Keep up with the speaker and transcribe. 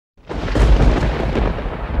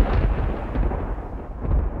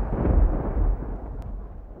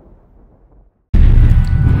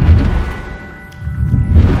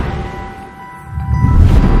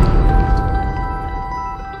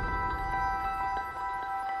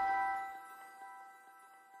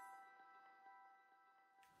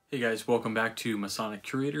Hey guys, welcome back to Masonic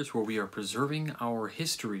Curators, where we are preserving our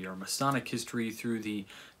history, our Masonic history, through the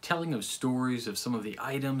telling of stories of some of the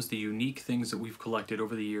items, the unique things that we've collected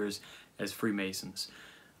over the years as Freemasons.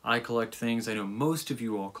 I collect things, I know most of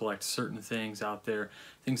you all collect certain things out there,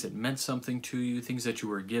 things that meant something to you, things that you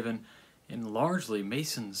were given, and largely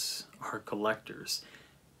Masons are collectors.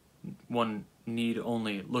 One need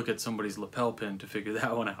only look at somebody's lapel pin to figure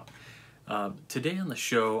that one out. Today on the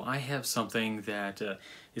show, I have something that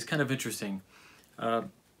is kind of interesting. Well,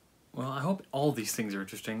 I hope all these things are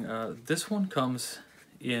interesting. This one comes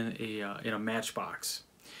in a matchbox.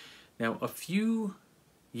 Now, a few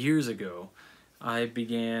years ago, I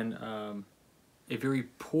began a very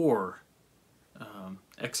poor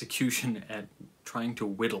execution at trying to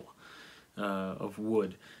whittle of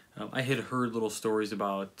wood. I had heard little stories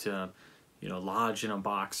about lodge in a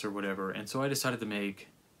box or whatever, and so I decided to make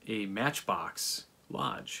a matchbox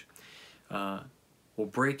lodge. We'll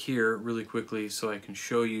break here really quickly so I can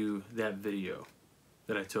show you that video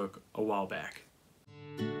that I took a while back.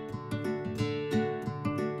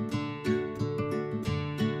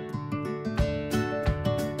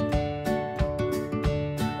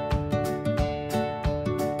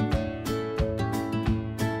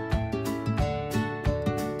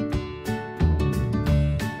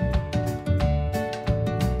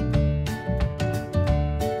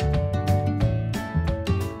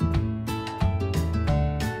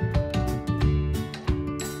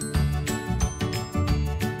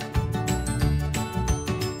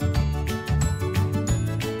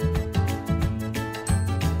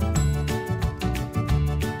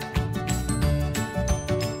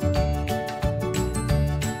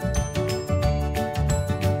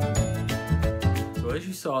 As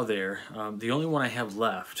you saw there, the only one I have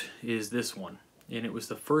left is this one, and it was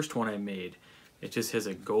the first one I made. It just has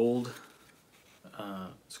a gold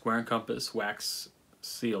square and compass wax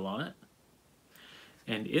seal on it,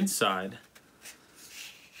 and inside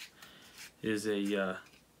is a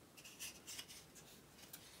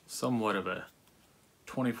somewhat of a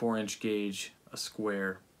 24-inch gauge, a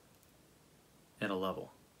square, and a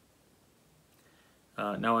level.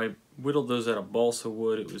 Now I whittled those out of balsa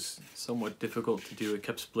wood. It was somewhat difficult to do. It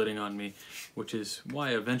kept splitting on me, which is why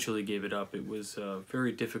I eventually gave it up. It was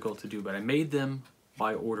very difficult to do, but I made them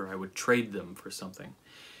by order. I would trade them for something.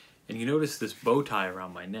 And you notice this bow tie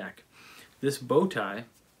around my neck. This bow tie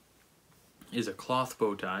is a cloth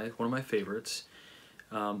bow tie, one of my favorites.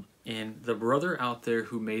 And the brother out there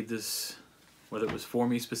who made this, whether it was for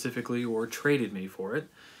me specifically or traded me for it,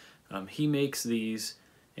 he makes these,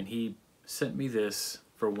 and he sent me this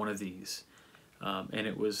for one of these, and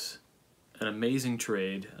it was an amazing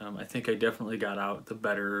trade. I think I definitely got out the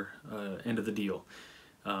better end of the deal,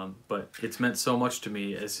 but it's meant so much to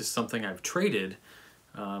me as just something I've traded.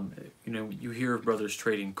 You hear of brothers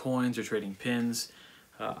trading coins or trading pins.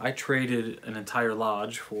 I traded an entire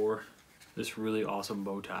lodge for this really awesome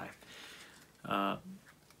bow tie.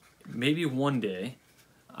 Maybe one day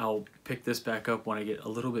I'll pick this back up when I get a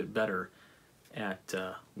little bit better at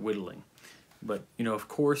whittling. But, of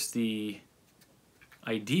course, the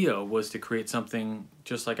idea was to create something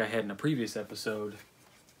just like I had in a previous episode,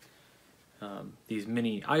 these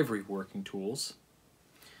mini ivory working tools.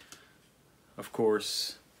 Of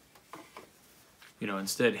course,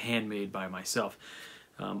 instead handmade by myself.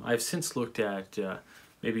 I've since looked at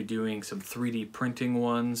maybe doing some 3D printing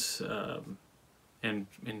ones and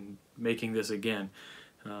making this again.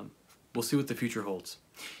 We'll see what the future holds.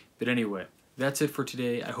 But anyway, that's it for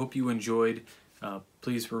today. I hope you enjoyed.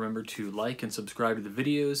 Please remember to like and subscribe to the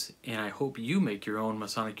videos, and I hope you make your own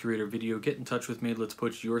Masonic Curator video. Get in touch with me. Let's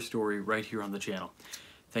put your story right here on the channel.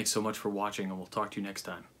 Thanks so much for watching, and we'll talk to you next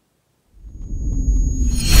time.